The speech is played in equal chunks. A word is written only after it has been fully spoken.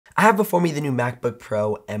I have before me the new MacBook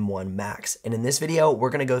Pro M1 Max, and in this video,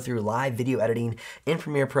 we're gonna go through live video editing in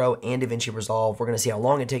Premiere Pro and DaVinci Resolve. We're gonna see how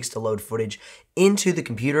long it takes to load footage into the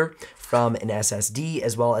computer from an SSD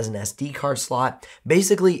as well as an SD card slot.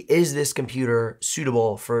 Basically, is this computer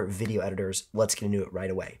suitable for video editors? Let's get into it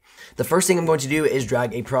right away. The first thing I'm going to do is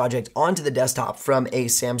drag a project onto the desktop from a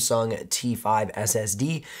Samsung T5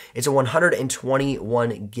 SSD. It's a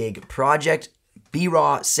 121 gig project.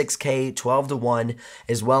 BRAW 6K 12:1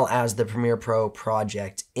 as well as the Premiere Pro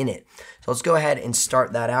project in it. So let's go ahead and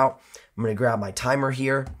start that out. I'm going to grab my timer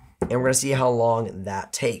here and we're going to see how long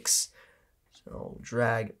that takes. So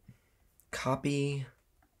drag, copy,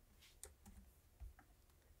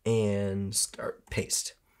 and start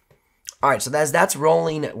paste. All right, so as that's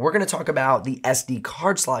rolling, we're going to talk about the SD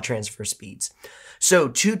card slot transfer speeds. So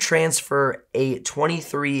to transfer a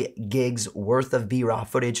 23 gigs worth of BRAW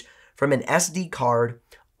footage from an SD card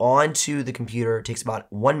onto the computer takes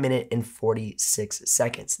about 1 minute and 46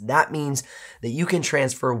 seconds. That means that you can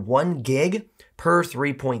transfer 1 gig per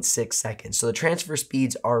 3.6 seconds. So the transfer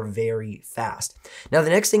speeds are very fast. Now, the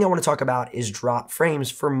next thing I want to talk about is drop frames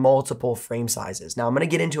for multiple frame sizes. Now, I'm going to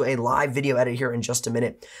get into a live video edit here in just a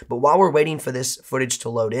minute, but while we're waiting for this footage to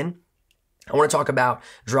load in, I want to talk about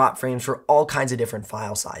drop frames for all kinds of different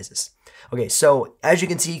file sizes. Okay, so as you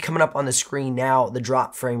can see coming up on the screen now, the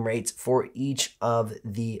drop frame rates for each of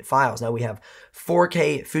the files. Now we have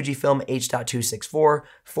 4K Fujifilm H.264,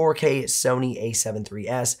 4K Sony A7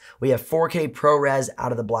 III's. We have 4K ProRes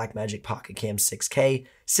out of the Blackmagic Pocket Cam 6K,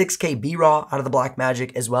 6K B-RAW out of the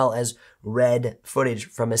Blackmagic, as well as RED footage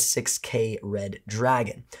from a 6K Red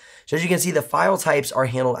Dragon. So as you can see, the file types are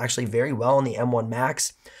handled actually very well on the M1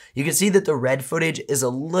 Max. You can see that the RED footage is a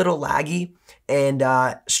little laggy and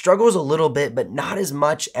struggles a little bit, but not as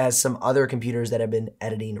much as some other computers that have been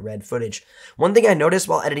editing RED footage. One thing I noticed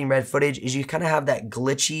while editing RED footage is you kind of have that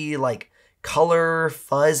glitchy like color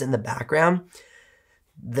fuzz in the background.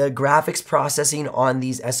 The graphics processing on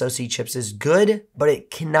these SoC chips is good, but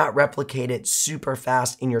it cannot replicate it super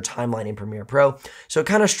fast in your timeline in Premiere Pro. So it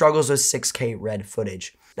kind of struggles with 6K RED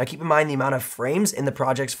footage. Now keep in mind the amount of frames in the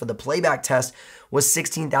projects for the playback test was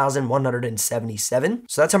 16,177.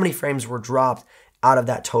 So that's how many frames were dropped out of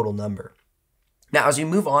that total number. Now, as we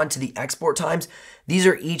move on to the export times, these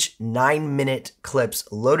are each 9-minute clips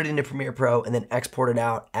loaded into Premiere Pro and then exported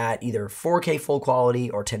out at either 4K full quality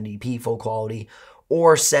or 1080p full quality,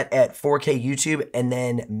 or set at 4K YouTube and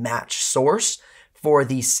then match source for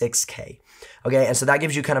the 6K. Okay, and so that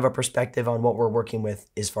gives you kind of a perspective on what we're working with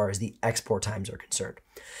as far as the export times are concerned.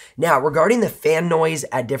 Now, regarding the fan noise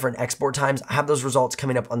at different export times, I have those results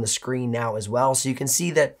coming up on the screen now as well. So you can see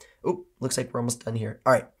that, oh, looks like we're almost done here.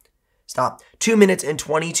 All right, stop. 2 minutes and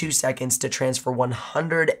 22 seconds to transfer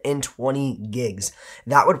 120 gigs.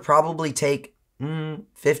 That would probably take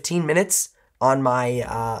 15 minutes on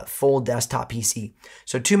my full desktop PC.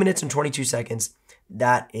 So 2 minutes and 22 seconds.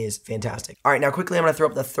 That is fantastic. All right, now quickly, I'm gonna throw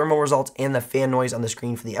up the thermal results and the fan noise on the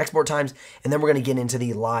screen for the export times, and then we're gonna get into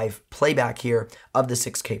the live playback here of the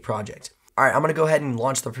 6K project. All right, I'm gonna go ahead and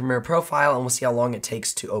launch the Premiere Profile, and we'll see how long it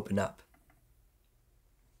takes to open up.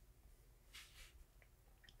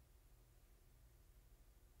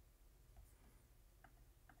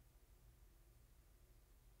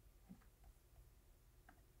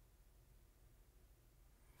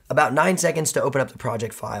 About 9 seconds to open up the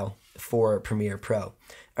project file for Premiere Pro. All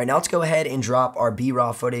right, now let's go ahead and drop our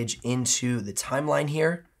B-RAW footage into the timeline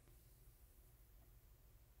here.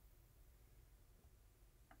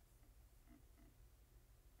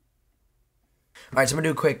 All right, so I'm gonna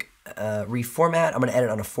do a quick reformat. I'm gonna edit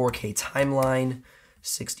on a 4K timeline,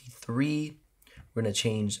 63. We're gonna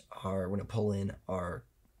pull in our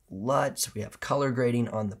LUT, so we have color grading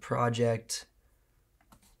on the project.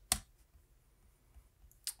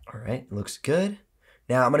 All right, looks good.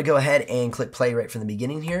 Now I'm gonna go ahead and click play right from the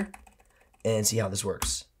beginning here and see how this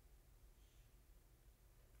works.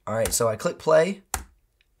 All right, so I click play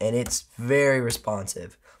and it's very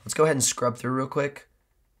responsive. Let's go ahead and scrub through real quick.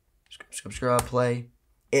 Scrub, play.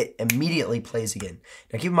 It immediately plays again.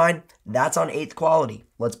 Now keep in mind, that's on 8th quality.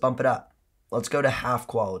 Let's bump it up. Let's go to half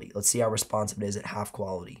quality. Let's see how responsive it is at half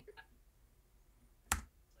quality.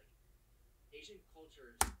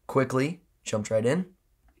 Quickly, jumped right in.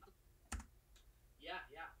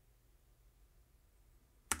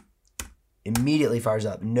 Immediately fires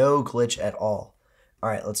up, no glitch at all. All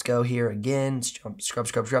right, let's go here again, scrub.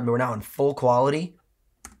 We're now in full quality.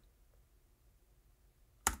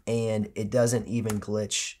 And it doesn't even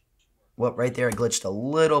glitch. Well, right there, it glitched a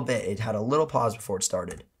little bit. It had a little pause before it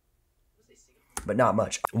started. but not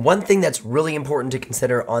much. One thing that's really important to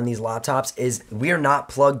consider on these laptops is we are not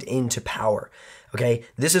plugged into power. Okay,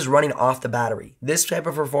 this is running off the battery. This type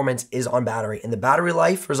of performance is on battery, and the battery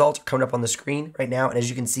life results are coming up on the screen right now. And as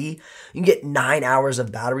you can see, you can get 9 hours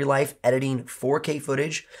of battery life editing 4K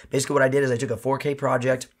footage. Basically what I did is I took a 4K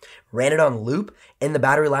project, ran it on loop, and the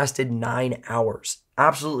battery lasted 9 hours.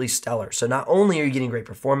 Absolutely stellar. So not only are you getting great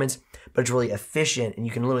performance, but it's really efficient, and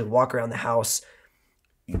you can literally walk around the house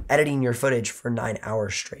editing your footage for 9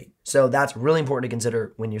 hours straight. So that's really important to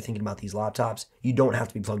consider when you're thinking about these laptops. You don't have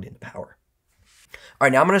to be plugged into power. All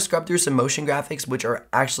right, now I'm going to scrub through some motion graphics, which are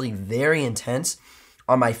actually very intense.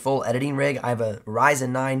 On my full editing rig, I have a Ryzen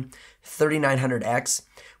 9 3900X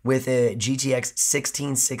with a GTX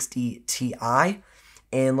 1660 Ti.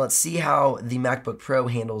 And let's see how the MacBook Pro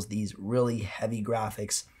handles these really heavy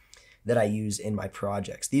graphics that I use in my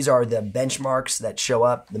projects. These are the benchmarks that show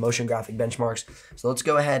up, the motion graphic benchmarks. So let's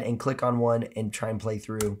go ahead and click on one and try and play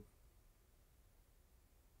through.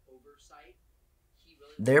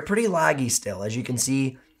 They're pretty laggy still. As you can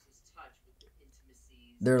see,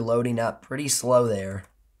 they're loading up pretty slow there.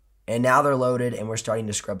 And now they're loaded and we're starting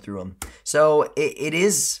to scrub through them. So it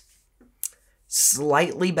is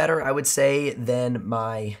slightly better, I would say, than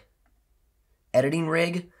my editing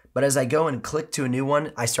rig. But as I go and click to a new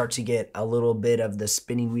one, I start to get a little bit of the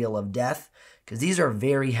spinning wheel of death because these are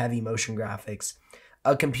very heavy motion graphics.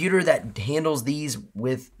 A computer that handles these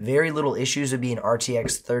with very little issues would be an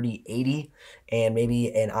RTX 3080 and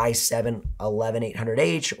maybe an i7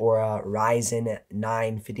 11800H or a Ryzen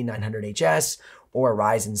 9 5900HS or a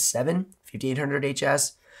Ryzen 7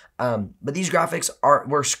 5800HS. But these graphics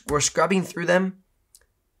we're scrubbing through them,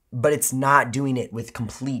 but it's not doing it with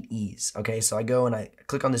complete ease. Okay, so I go and I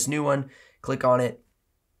click on this new one, click on it,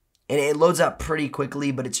 and it loads up pretty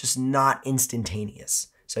quickly, but it's just not instantaneous.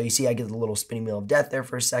 So you see I get the little spinning wheel of death there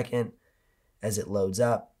for a second as it loads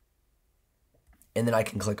up, and then I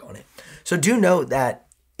can click on it. So do note that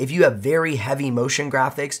if you have very heavy motion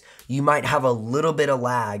graphics, you might have a little bit of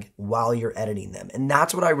lag while you're editing them. And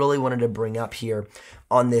that's what I really wanted to bring up here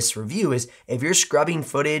on this review is if you're scrubbing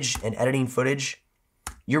footage and editing footage,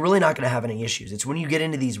 you're really not going to have any issues. It's when you get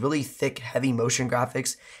into these really thick, heavy motion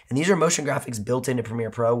graphics, and these are motion graphics built into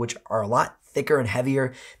Premiere Pro, which are a lot thicker and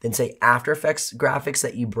heavier than, say, After Effects graphics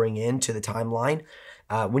that you bring into the timeline.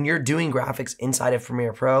 When you're doing graphics inside of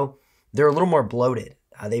Premiere Pro, they're a little more bloated.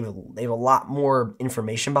 They have a lot more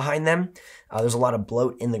information behind them. There's a lot of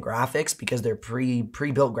bloat in the graphics because they're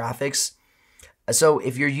pre-built graphics. So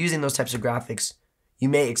if you're using those types of graphics, you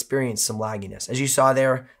may experience some lagginess. As you saw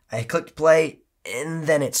there, I clicked play, and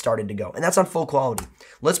then it started to go. And that's on full quality.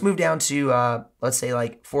 Let's move down to, let's say,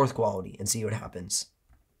 like 4th quality and see what happens.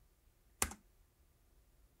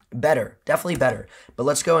 Better, definitely better. But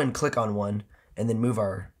let's go and click on one and then move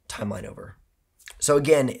our timeline over. So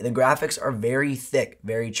again, the graphics are very thick,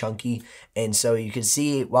 very chunky. And so you can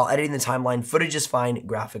see while editing the timeline, footage is fine.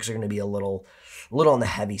 Graphics are going to be a little on the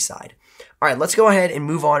heavy side. All right, let's go ahead and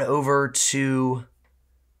move on over to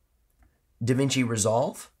DaVinci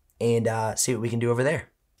Resolve and see what we can do over there.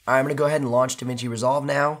 All right, I'm going to go ahead and launch DaVinci Resolve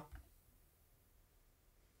now.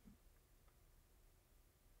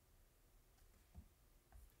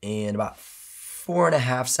 And about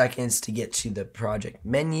 4.5 seconds to get to the project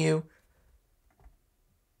menu.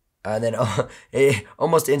 And then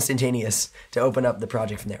almost instantaneous to open up the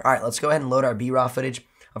project from there. All right, let's go ahead and load our B-raw footage.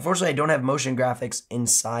 Unfortunately, I don't have motion graphics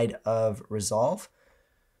inside of Resolve.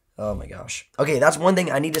 Oh my gosh. Okay, that's one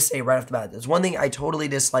thing I need to say right off the bat. There's one thing I totally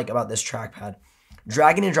dislike about this trackpad.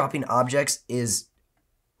 Dragging and dropping objects is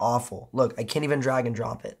awful. Look, I can't even drag and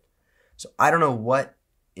drop it. So I don't know what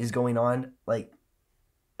is going on. Like,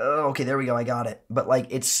 oh, okay, there we go. I got it. But like,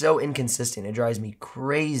 it's so inconsistent. It drives me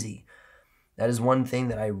crazy. That is one thing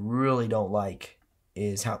that I really don't like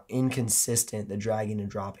is how inconsistent the dragging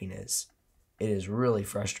and dropping is. It is really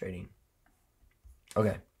frustrating.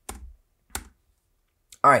 Okay.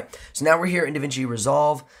 All right, so now we're here in DaVinci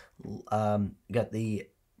Resolve. Got the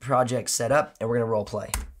project set up, and we're going to roll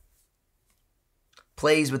play.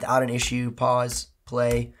 Plays without an issue. Pause.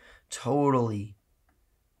 Play. Totally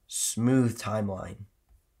smooth timeline.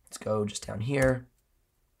 Let's go just down here.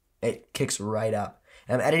 It kicks right up.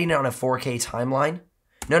 And I'm editing it on a 4K timeline.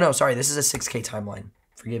 No, sorry. This is a 6K timeline.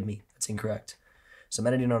 Forgive me. That's incorrect. So I'm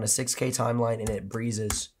editing on a 6K timeline, and it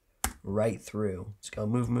breezes right through. Let's go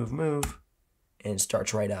move, move, move. And it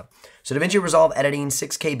starts right up. So DaVinci Resolve editing,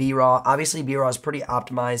 6K B-raw. Obviously, B-raw is pretty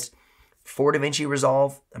optimized for DaVinci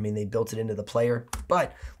Resolve. I mean, they built it into the player.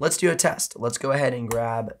 But let's do a test. Let's go ahead and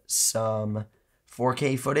grab some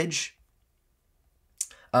 4K footage.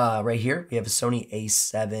 Right here, we have a Sony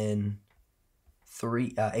A7S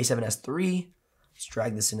III. Let's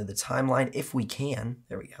drag this into the timeline if we can.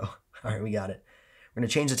 There we go. All right, we got it. We're going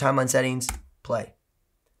to change the timeline settings. Play.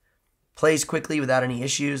 Plays quickly without any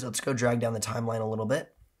issues. Let's go drag down the timeline a little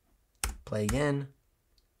bit. Play again.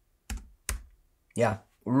 Yeah,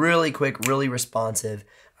 really quick, really responsive.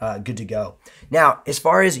 Good to go. Now, as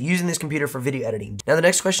far as using this computer for video editing, now the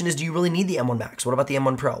next question is, do you really need the M1 Max? What about the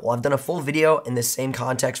M1 Pro? Well, I've done a full video in this same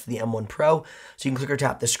context for the M1 Pro, so you can click or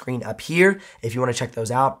tap the screen up here if you want to check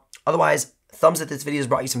those out. Otherwise, thumbs if this video has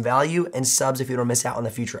brought you some value, and subs if you don't miss out on the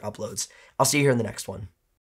future uploads. I'll see you here in the next one.